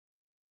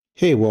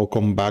Hey,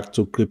 welcome back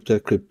to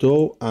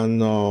Crypto,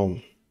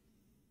 and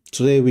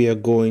today we are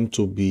going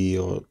to be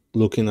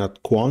looking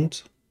at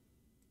Quant.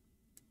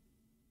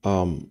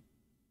 Um,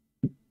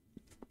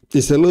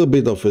 it's a little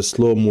bit of a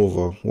slow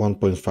mover,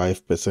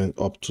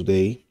 1.5% up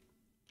today,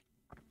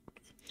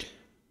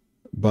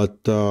 but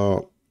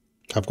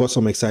I've got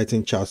some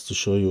exciting charts to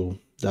show you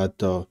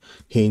that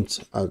hint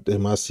at a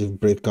massive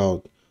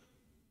breakout.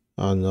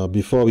 And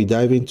before we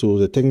dive into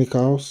the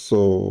technicals,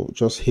 so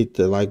just hit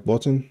the like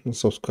button and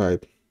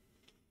subscribe.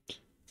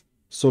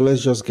 So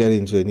let's just get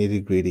into the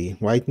nitty gritty.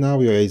 Right now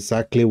we are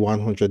exactly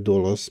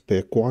 $100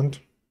 per Quant.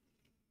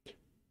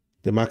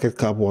 The market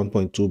cap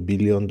 $1.2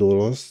 billion,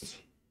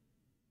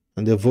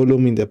 and the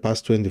volume in the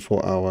past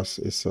 24 hours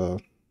is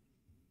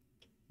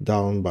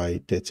down by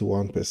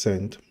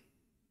 31%.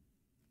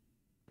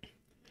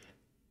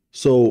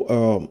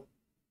 So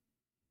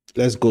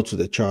let's go to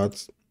the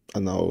charts,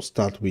 and I'll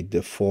start with the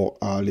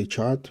 4-hourly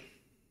chart.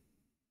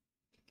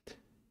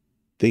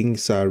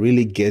 Things are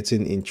really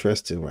getting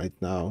interesting right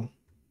now.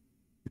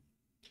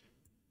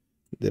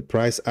 The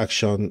price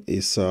action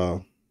is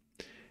in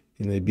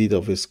a bit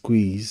of a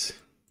squeeze.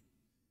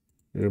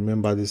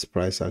 Remember this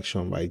price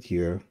action right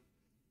here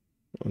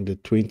on the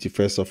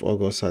 21st of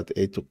August at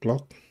 8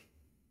 o'clock.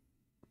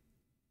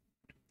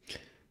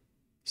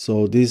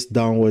 So this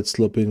downward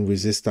sloping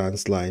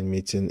resistance line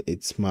meeting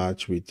its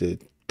match with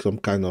some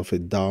kind of a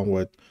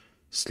downward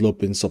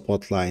sloping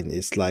support line.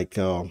 It's like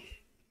a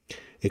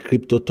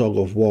crypto tug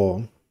of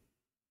war.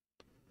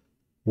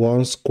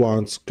 Once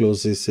Quant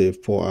closes a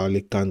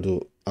 4-hourly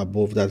candle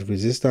above that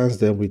resistance,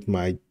 then we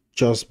might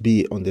just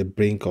be on the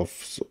brink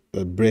of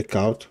a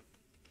breakout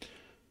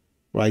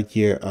right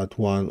here at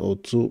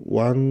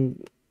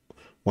 $101.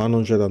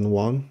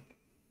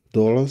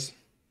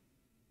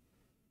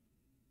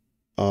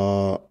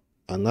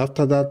 And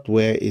after that,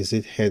 where is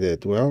it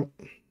headed? Well,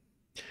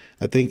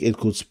 I think it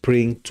could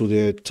spring to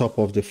the top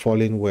of the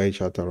falling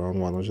wedge at around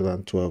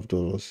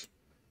 $112.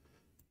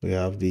 We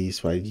have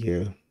these right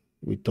here.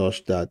 We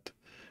touched that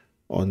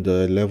on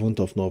the 11th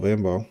of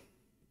November,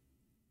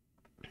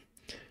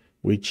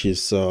 which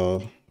is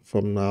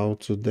from now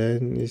to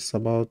then is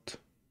about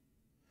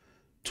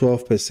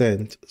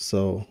 12%.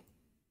 So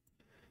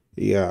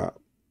yeah,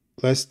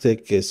 let's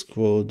take a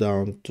scroll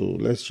down to,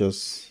 let's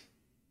just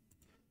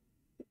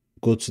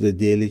go to the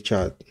daily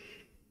chart.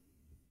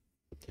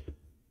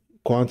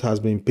 Quant has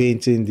been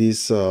painting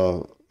this I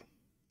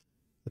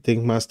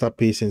think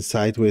masterpiece in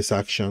sideways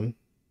action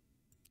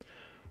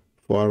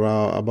for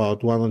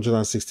about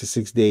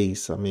 166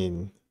 days. I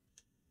mean,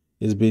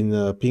 it's been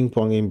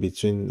ping-ponging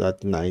between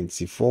that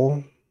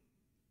 94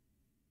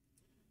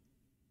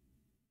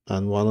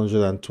 and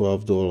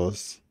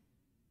 $112.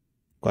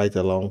 Quite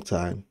a long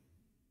time.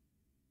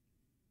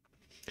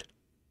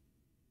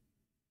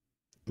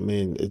 I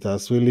mean, it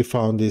has really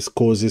found this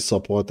cozy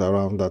support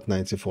around that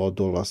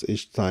 $94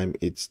 each time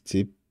it's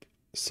dipped.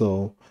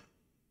 So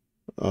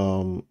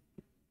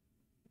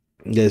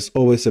there's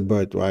always a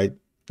bird, right?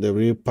 The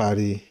real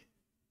party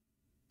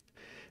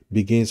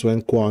begins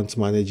when Quant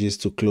manages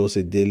to close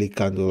a daily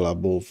candle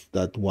above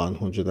that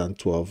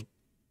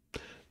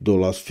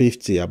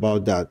 $112.50,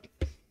 about that.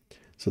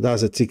 So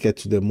that's a ticket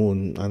to the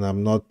moon, and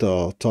I'm not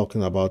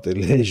talking about a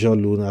leisure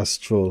lunar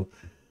stroll.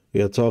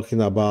 We are talking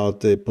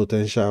about a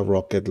potential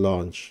rocket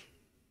launch.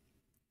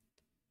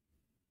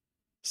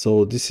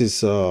 So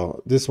this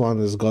one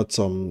has got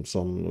some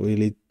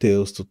really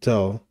tales to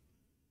tell.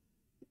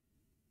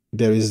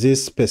 There is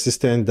this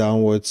persistent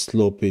downward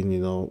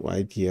sloping,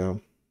 right here.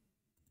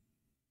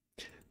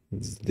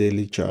 It's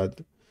daily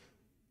chart.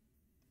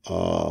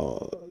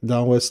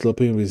 Downward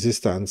sloping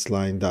resistance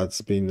line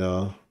that's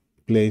been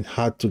playing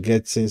hard to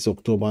get since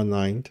October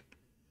 9th,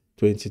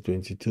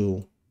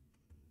 2022.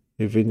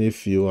 Even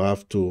if you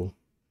have to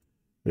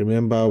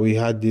remember, we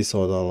had this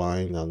other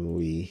line and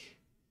we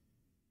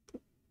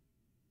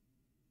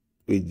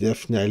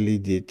definitely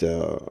did.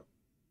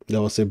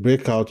 There was a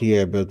breakout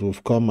here, but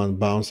we've come and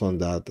bounced on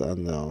that,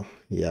 and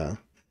yeah,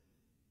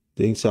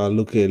 things are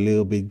looking a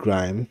little bit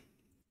grime,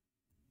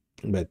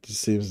 but it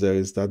seems there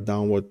is that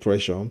downward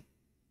pressure.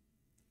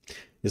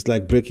 It's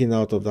like breaking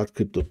out of that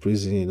crypto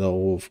prison.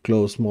 We've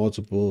closed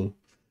multiple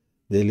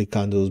daily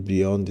candles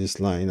beyond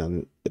this line,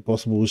 and a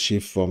possible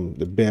shift from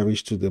the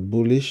bearish to the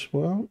bullish.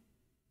 Well,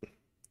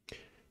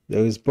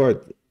 there is,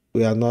 but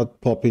we are not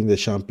popping the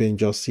champagne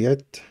just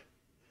yet.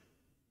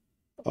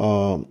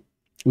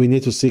 We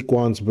need to see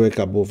Quant break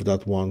above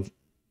that one.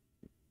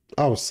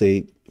 I would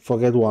say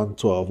forget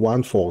 112,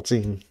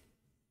 114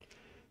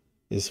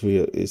 is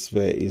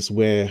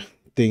where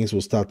things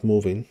will start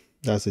moving.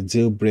 That's a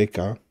deal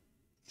breaker.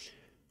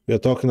 We are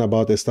talking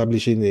about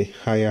establishing a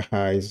higher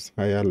highs,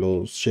 higher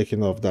lows,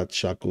 shaking off that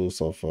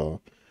shackles of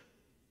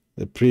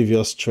the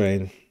previous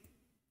trend.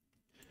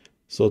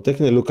 So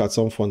taking a look at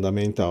some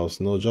fundamentals,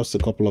 just a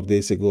couple of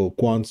days ago,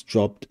 Quant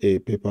dropped a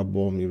paper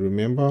bomb. You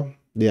remember?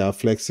 They are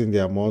flexing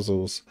their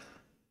muscles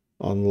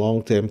on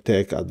long-term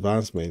tech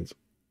advancement.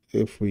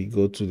 If we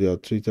go to their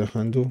Twitter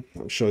handle,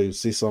 I'm sure you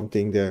see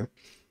something there.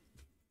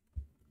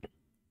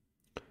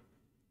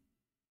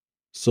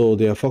 So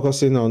they are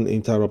focusing on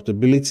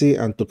interruptibility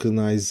and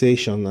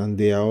tokenization, and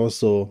they are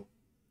also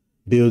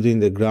building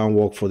the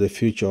groundwork for the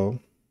future.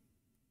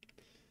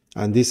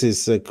 And this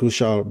is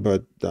crucial,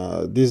 but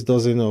this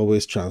doesn't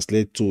always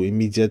translate to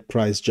immediate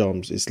price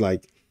jumps. It's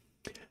like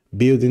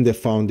building the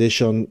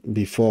foundation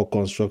before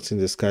constructing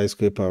the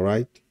skyscraper,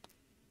 right?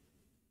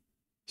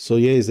 So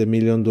here is the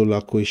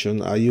 $1,000,000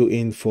 question. Are you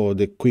in for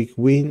the quick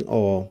win,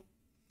 or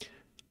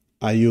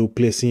are you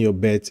placing your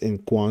bet in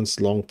Quant's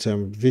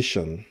long-term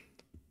vision?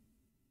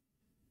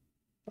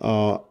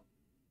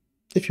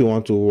 If you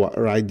want to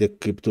ride the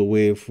crypto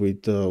wave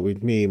with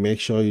me, make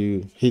sure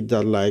you hit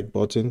that like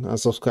button and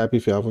subscribe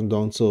if you haven't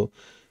done so.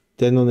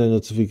 Turn on the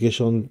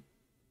notification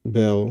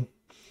bell,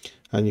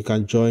 and you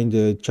can join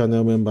the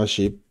channel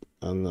membership,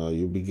 and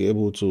you'll be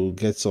able to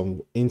get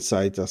some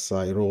insight as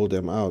I roll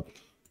them out.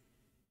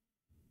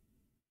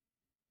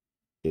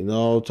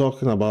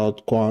 Talking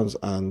about Quant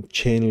and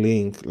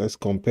Chainlink, let's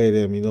compare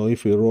them.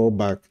 If we roll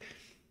back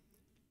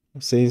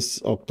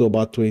since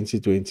October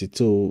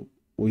 2022,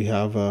 we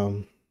have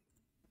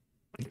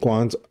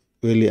Quant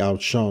really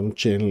outshone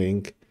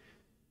Chainlink,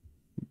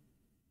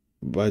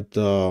 but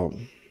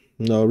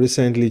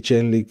recently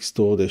Chainlink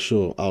stole the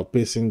show,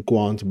 outpacing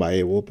Quant by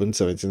a whopping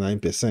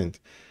 79%.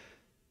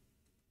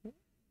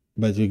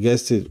 But you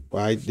guessed it,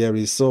 right? There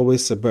is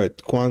always a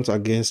bet. Quant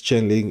against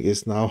Chainlink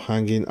is now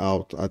hanging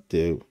out at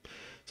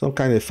some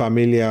kind of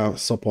familiar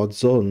support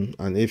zone,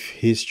 and if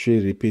history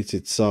repeats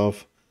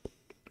itself,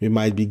 we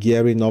might be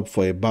gearing up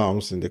for a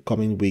bounce in the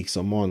coming weeks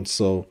or months.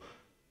 So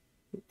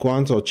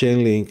Quant or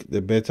Chainlink,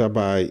 the better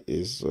buy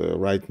is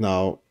right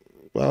now.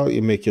 Well,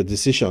 you make your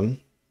decision,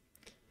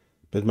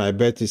 but my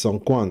bet is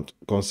on Quant,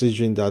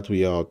 considering that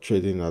we are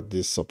trading at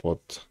this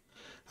support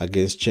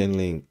against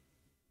Chainlink.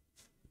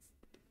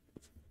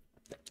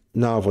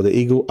 Now, for the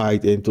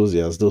eagle-eyed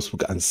enthusiasts, those who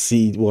can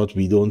see what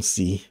we don't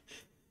see,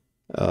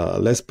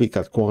 let's pick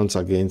at Quant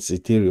against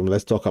Ethereum.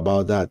 Let's talk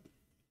about that.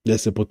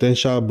 There's a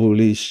potential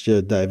bullish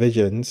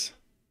divergence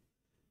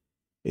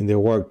in the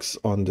works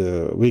on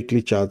the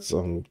weekly charts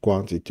on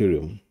Quant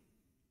Ethereum.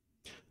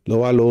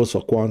 Lower lows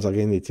for Quant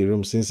against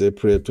Ethereum since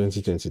April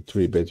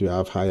 2023, but you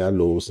have higher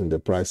lows in the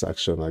price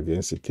action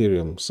against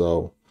Ethereum.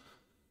 So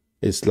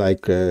it's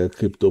like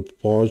crypto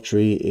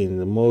poetry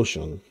in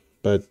motion.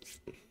 But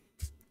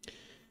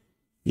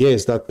yeah,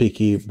 it's that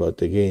picky,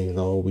 but again,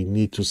 we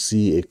need to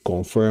see a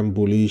confirmed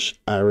bullish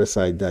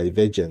RSI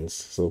divergence.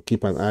 So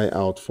keep an eye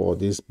out for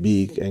this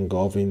big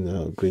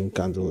engulfing green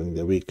candle in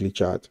the weekly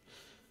chart.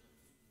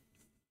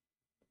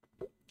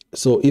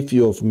 So if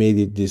you have made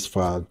it this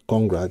far,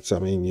 congrats. I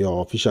mean,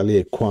 you're officially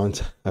a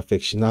Quant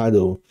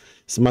aficionado.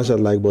 Smash that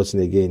like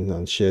button again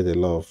and share the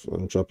love,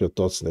 and drop your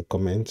thoughts in the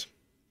comment.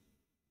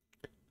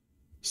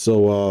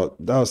 So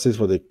that was it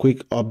for the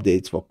quick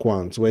updates for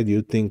Quant. Where do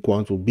you think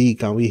Quant will be?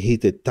 Can we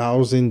hit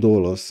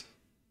 $1,000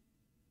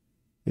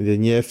 in the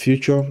near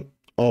future,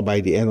 or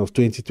by the end of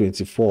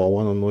 2024? I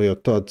want to know your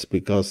thoughts,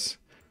 because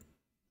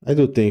I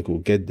do think we'll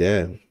get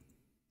there.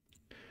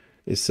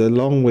 It's a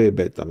long way,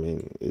 but I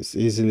mean, it's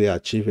easily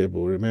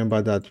achievable.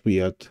 Remember that we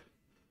had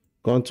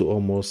gone to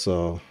almost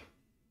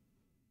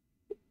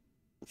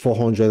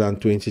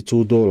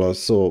 $422.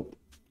 So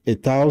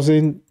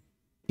 1,000,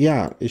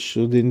 yeah, it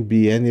shouldn't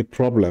be any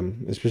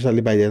problem,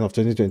 especially by the end of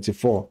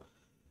 2024.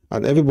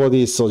 And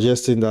everybody is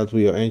suggesting that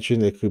we are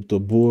entering a crypto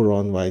bull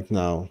run right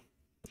now.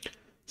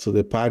 So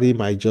the party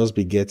might just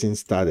be getting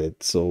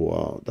started.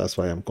 So that's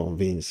why I'm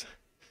convinced.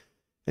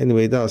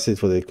 Anyway, that's it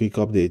for the quick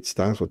updates.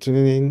 Thanks for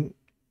tuning in.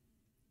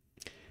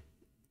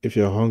 If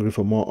you're hungry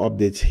for more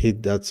updates,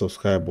 hit that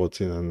subscribe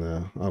button,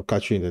 and I'll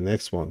catch you in the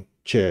next one.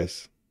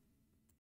 Cheers.